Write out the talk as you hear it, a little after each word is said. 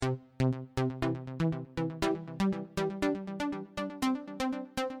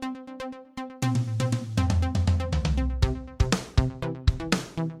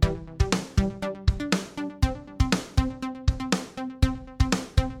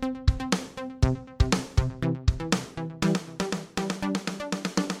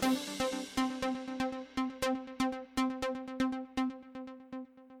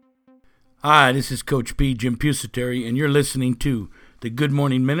Hi, this is Coach P, Jim Pusateri, and you're listening to the Good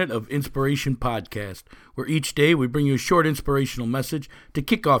Morning Minute of Inspiration podcast, where each day we bring you a short inspirational message to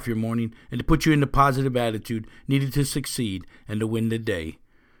kick off your morning and to put you in the positive attitude needed to succeed and to win the day.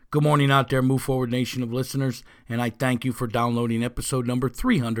 Good morning out there, Move Forward Nation of listeners, and I thank you for downloading episode number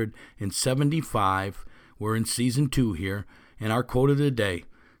 375. We're in season 2 here, and our quote of the day: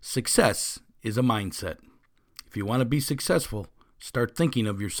 success is a mindset. If you want to be successful, start thinking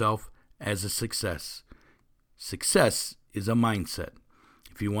of yourself as a success. Success is a mindset.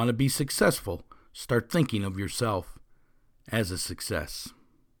 If you want to be successful, start thinking of yourself as a success.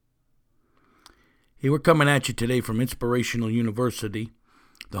 Hey, we're coming at you today from Inspirational University,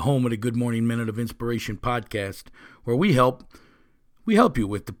 the home of the Good Morning Minute of Inspiration podcast, where we help you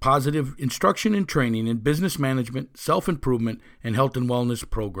with the positive instruction and training in business management, self-improvement, and health and wellness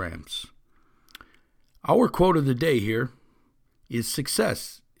programs. Our quote of the day here is: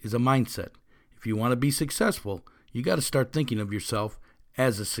 success is a mindset. If you want to be successful, you got to start thinking of yourself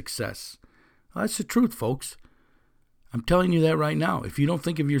as a success. Well, that's the truth, folks. I'm telling you that right now. If you don't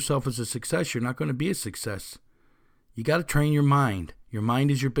think of yourself as a success, you're not going to be a success. You got to train your mind. Your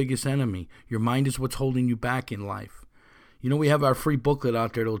mind is your biggest enemy. Your mind is what's holding you back in life. You know, we have our free booklet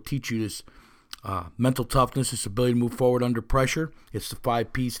out there that will teach you this mental toughness, this ability to move forward under pressure. It's the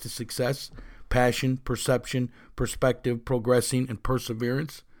 5 P's to success: passion, perception, perspective, progressing, and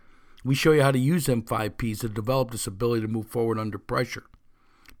perseverance. We show you how to use them 5 P's to develop this ability to move forward under pressure.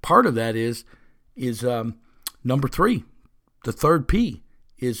 Part of that is number 3. The third P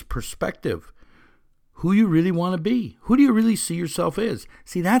is perspective. Who you really want to be. Who do you really see yourself as?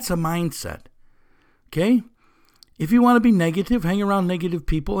 See, that's a mindset. Okay? If you want to be negative, hang around negative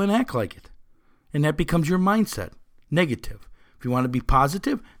people and act like it. And that becomes your mindset. Negative. If you want to be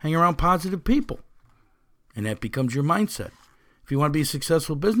positive, hang around positive people. And that becomes your mindset. If you want to be a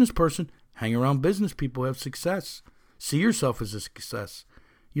successful business person, hang around business people who have success. See yourself as a success.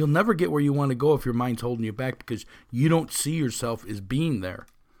 You'll never get where you want to go if your mind's holding you back because you don't see yourself as being there.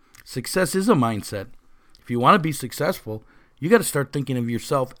 Success is a mindset. If you want to be successful, you got to start thinking of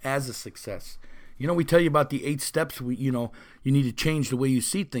yourself as a success. You know, we tell you about the 8 steps. You need to change the way you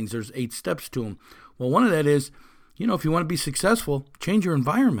see things. There's 8 steps to them. Well, one of that is, if you want to be successful, change your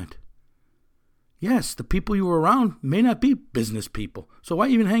environment. Yes, the people you were around may not be business people. So why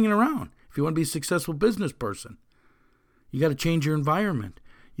even hanging around if you want to be a successful business person? You got to change your environment.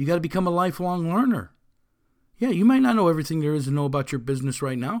 You got to become a lifelong learner. Yeah, you might not know everything there is to know about your business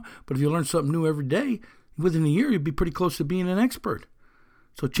right now, but if you learn something new every day, within a year, you'd be pretty close to being an expert.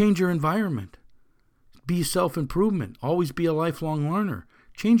 So change your environment. Be self-improvement. Always be a lifelong learner.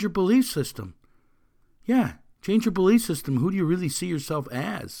 Change your belief system. Yeah, change your belief system. Who do you really see yourself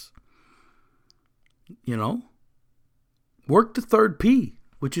as? Work the third P,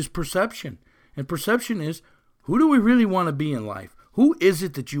 which is perception. And perception is, who do we really want to be in life? Who is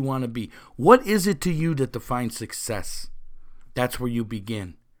it that you want to be? What is it to you that defines success? That's where you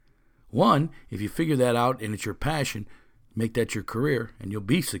begin. 1, if you figure that out and it's your passion, make that your career and you'll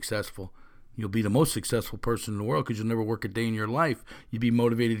be successful. You'll be the most successful person in the world because you'll never work a day in your life. You'll be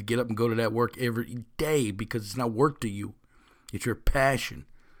motivated to get up and go to that work every day because it's not work to you. It's your passion.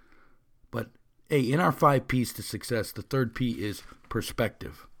 But hey, in our 5 P's to success, the third P is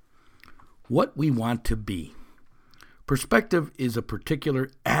perspective. What we want to be. Perspective is a particular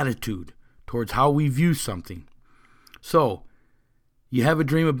attitude towards how we view something. So, you have a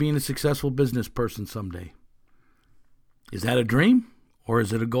dream of being a successful business person someday. Is that a dream or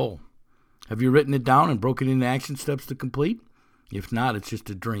is it a goal? Have you written it down and broken it into action steps to complete? If not, it's just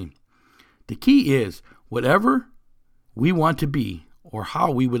a dream. The key is, whatever we want to be or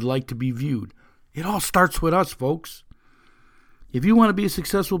how we would like to be viewed, it all starts with us, folks. If you want to be a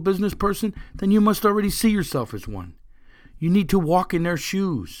successful business person, then you must already see yourself as one. You need to walk in their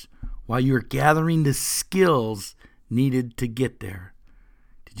shoes while you're gathering the skills needed to get there.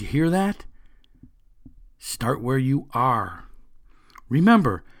 Did you hear that? Start where you are.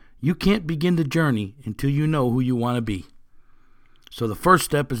 Remember, you can't begin the journey until you know who you want to be. So the first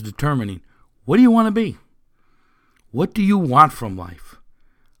step is determining, what do you want to be? What do you want from life?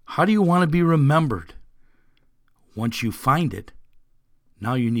 How do you want to be remembered? Once you find it,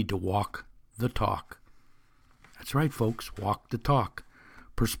 now you need to walk the talk. That's right, folks, walk the talk.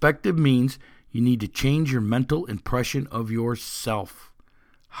 Perspective means you need to change your mental impression of yourself.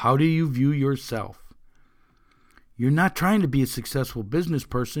 How do you view yourself? You're not trying to be a successful business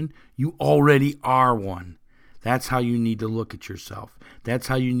person. You already are one. That's how you need to look at yourself. That's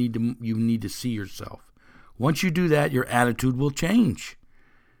how you need to see yourself. Once you do that, your attitude will change.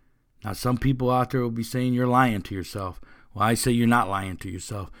 Now, some people out there will be saying you're lying to yourself. Well, I say you're not lying to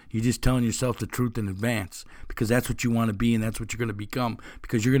yourself. You're just telling yourself the truth in advance, because that's what you want to be and that's what you're going to become,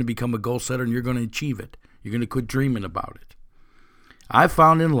 because you're going to become a goal setter and you're going to achieve it. You're going to quit dreaming about it. I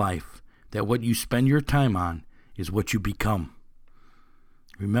found in life that what you spend your time on is what you become.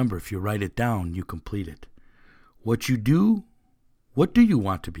 Remember, if you write it down, you complete it. What you do, what do you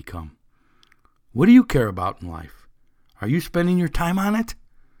want to become? What do you care about in life? Are you spending your time on it?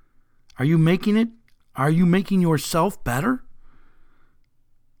 Are you making it? Are you making yourself better?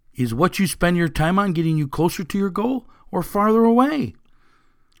 Is what you spend your time on getting you closer to your goal or farther away?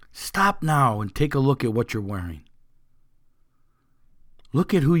 Stop now and take a look at what you're wearing.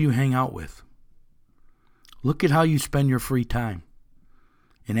 Look at who you hang out with. Look at how you spend your free time.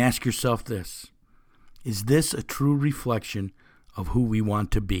 And ask yourself this: is this a true reflection of who we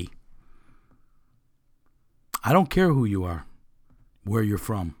want to be? I don't care who you are, where you're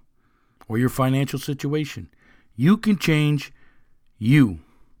from, or your financial situation. You can change you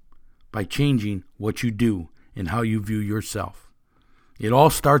by changing what you do and how you view yourself. It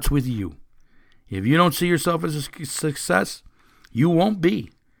all starts with you. If you don't see yourself as a success, you won't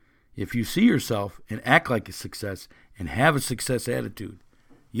be. If you see yourself and act like a success and have a success attitude,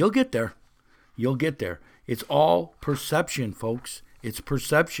 you'll get there. You'll get there. It's all perception, folks. It's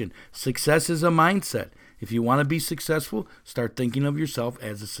perception. Success is a mindset. If you want to be successful, start thinking of yourself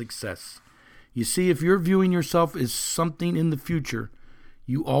as a success. You see, if you're viewing yourself as something in the future,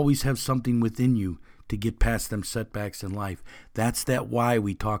 you always have something within you to get past them setbacks in life. That's that why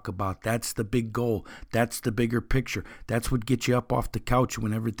we talk about. That's the big goal. That's the bigger picture. That's what gets you up off the couch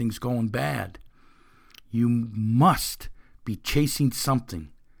when everything's going bad. You must be chasing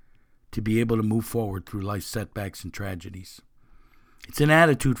something to be able to move forward through life's setbacks and tragedies. It's an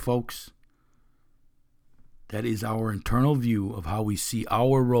attitude, folks. That is our internal view of how we see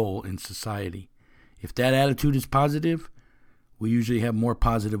our role in society. If that attitude is positive, we usually have more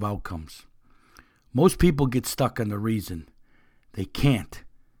positive outcomes. Most people get stuck on the reason they can't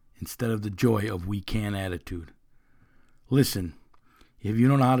instead of the joy of we can attitude. Listen, if you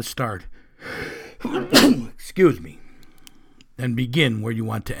don't know how to start, excuse me, then begin where you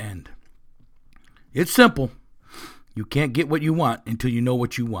want to end. It's simple. You can't get what you want until you know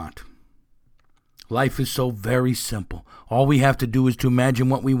what you want. Life is so very simple. All we have to do is to imagine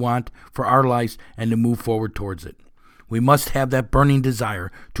what we want for our lives and to move forward towards it. We must have that burning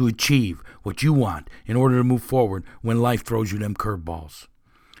desire to achieve what you want in order to move forward when life throws you them curveballs.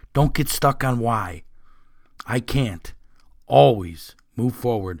 Don't get stuck on why. I can't. Always move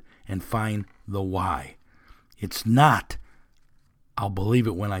forward and find the why. It's not, I'll believe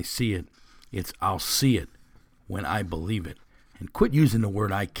it when I see it. It's, I'll see it when I believe it. And quit using the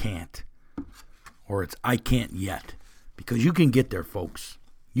word I can't. Or it's I can't yet. Because you can get there, folks.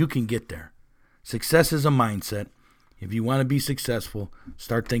 You can get there. Success is a mindset. If you want to be successful,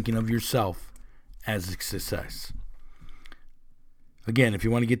 start thinking of yourself as a success. Again, if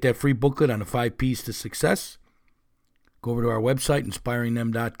you want to get that free booklet on the 5 P's to success, go over to our website,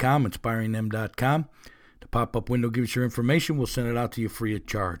 inspiringthem.com, inspiringthem.com. The pop-up window gives your information. We'll send it out to you free of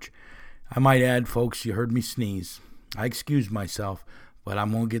charge. I might add, folks, you heard me sneeze. I excused myself, but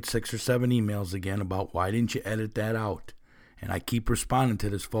I'm going to get 6 or 7 emails again about why didn't you edit that out? And I keep responding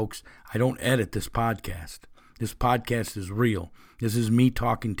to this, folks. I don't edit this podcast. This podcast is real. This is me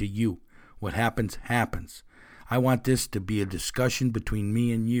talking to you. What happens, happens. I want this to be a discussion between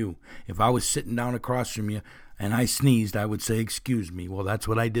me and you. If I was sitting down across from you and I sneezed, I would say, excuse me. Well, that's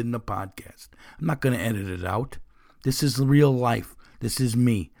what I did in the podcast. I'm not going to edit it out. This is real life. This is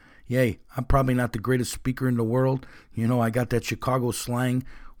me. Yay, I'm probably not the greatest speaker in the world. You know, I got that Chicago slang.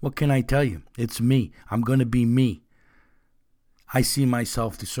 What can I tell you? It's me. I'm going to be me. I see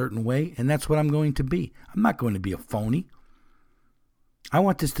myself a certain way, and that's what I'm going to be. I'm not going to be a phony. I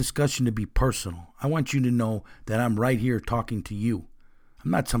want this discussion to be personal. I want you to know that I'm right here talking to you.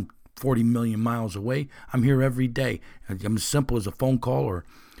 I'm not some 40 million miles away. I'm here every day. I'm as simple as a phone call or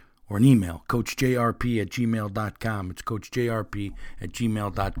an email, coachjrp@gmail.com. It's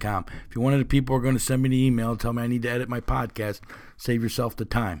coachjrp@gmail.com. If you're one of the people who are going to send me the email, tell me I need to edit my podcast, save yourself the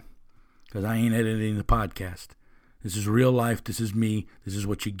time, because I ain't editing the podcast. This is real life. This is me. This is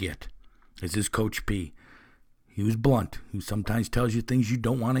what you get. This is Coach P. He was blunt. He sometimes tells you things you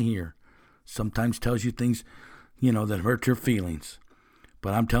don't want to hear. Sometimes tells you things, that hurt your feelings.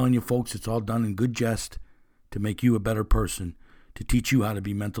 But I'm telling you, folks, it's all done in good jest to make you a better person, to teach you how to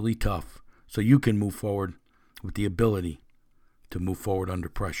be mentally tough so you can move forward with the ability to move forward under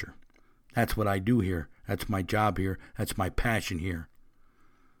pressure. That's what I do here. That's my job here. That's my passion here.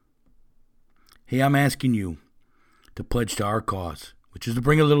 Hey, I'm asking you to pledge to our cause, which is to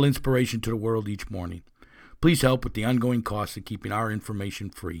bring a little inspiration to the world each morning. Please help with the ongoing costs of keeping our information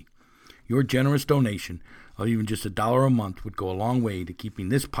free. Your generous donation of even just $1 a month would go a long way to keeping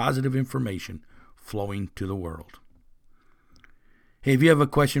this positive information flowing to the world. Hey, if you have a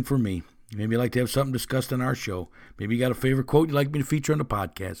question for me, maybe you'd like to have something discussed on our show, maybe you got a favorite quote you'd like me to feature on the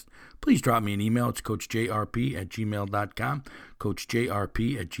podcast, please drop me an email. It's coachjrp@gmail.com,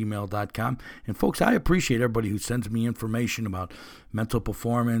 coachjrp@gmail.com. And folks, I appreciate everybody who sends me information about mental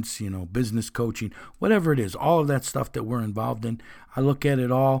performance, business coaching, whatever it is, all of that stuff that we're involved in. I look at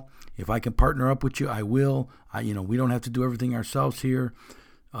it all. If I can partner up with you, I will. We don't have to do everything ourselves here.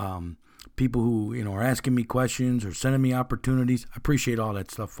 People who, are asking me questions or sending me opportunities, I appreciate all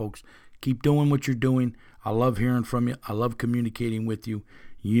that stuff, folks. Keep doing what you're doing. I love hearing from you. I love communicating with you.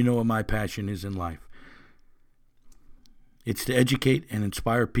 You know what my passion is in life. It's to educate and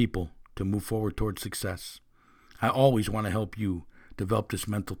inspire people to move forward towards success. I always want to help you develop this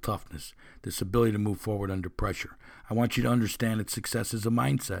mental toughness, this ability to move forward under pressure. I want you to understand that success is a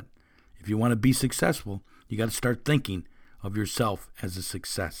mindset. If you want to be successful, you got to start thinking of yourself as a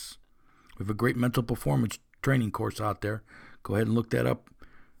success. We have a great mental performance training course out there. Go ahead and look that up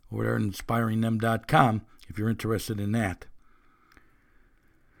over there at inspiringthem.com if you're interested in that.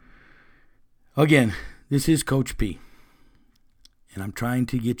 Again, this is Coach P, and I'm trying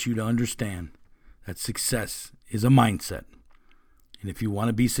to get you to understand that success is a mindset. And if you want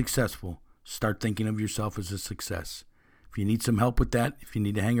to be successful, start thinking of yourself as a success. If you need some help with that, if you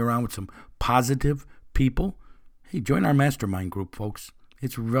need to hang around with some positive people, hey, join our mastermind group, folks.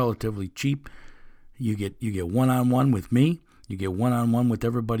 It's relatively cheap. You get one-on-one with me. You get one-on-one with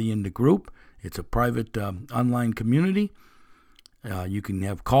everybody in the group. It's a private online community. You can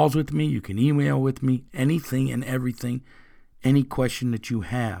have calls with me. You can email with me. Anything and everything, any question that you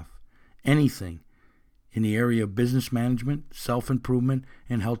have, anything in the area of business management, self-improvement,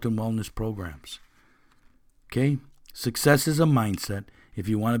 and health and wellness programs. Okay? Success is a mindset. If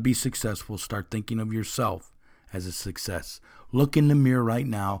you want to be successful, start thinking of yourself as a success. Look in the mirror right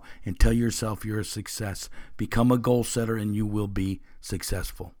now and tell yourself you're a success. Become a goal setter and you will be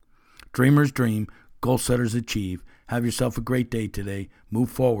successful. Dreamers dream, goal setters achieve. Have yourself a great day today. Move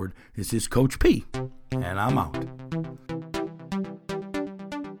forward. This is Coach P, and I'm out.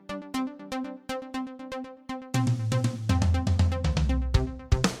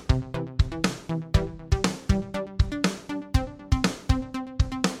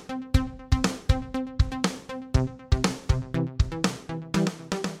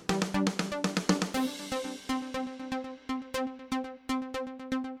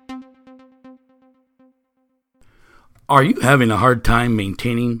 Are you having a hard time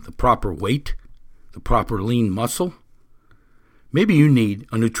maintaining the proper weight, the proper lean muscle? Maybe you need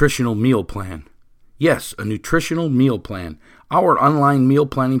a nutritional meal plan. Yes, a nutritional meal plan. Our online meal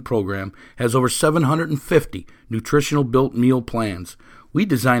planning program has over 750 nutritional built meal plans. We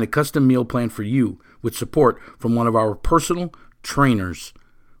design a custom meal plan for you with support from one of our personal trainers.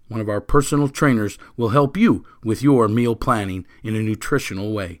 One of our personal trainers will help you with your meal planning in a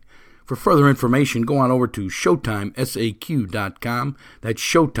nutritional way. For further information, go on over to ShowtimeSAQ.com. That's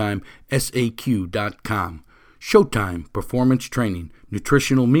ShowtimeSAQ.com. Showtime Performance Training,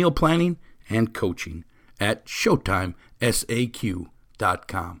 Nutritional Meal Planning, and Coaching at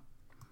ShowtimeSAQ.com.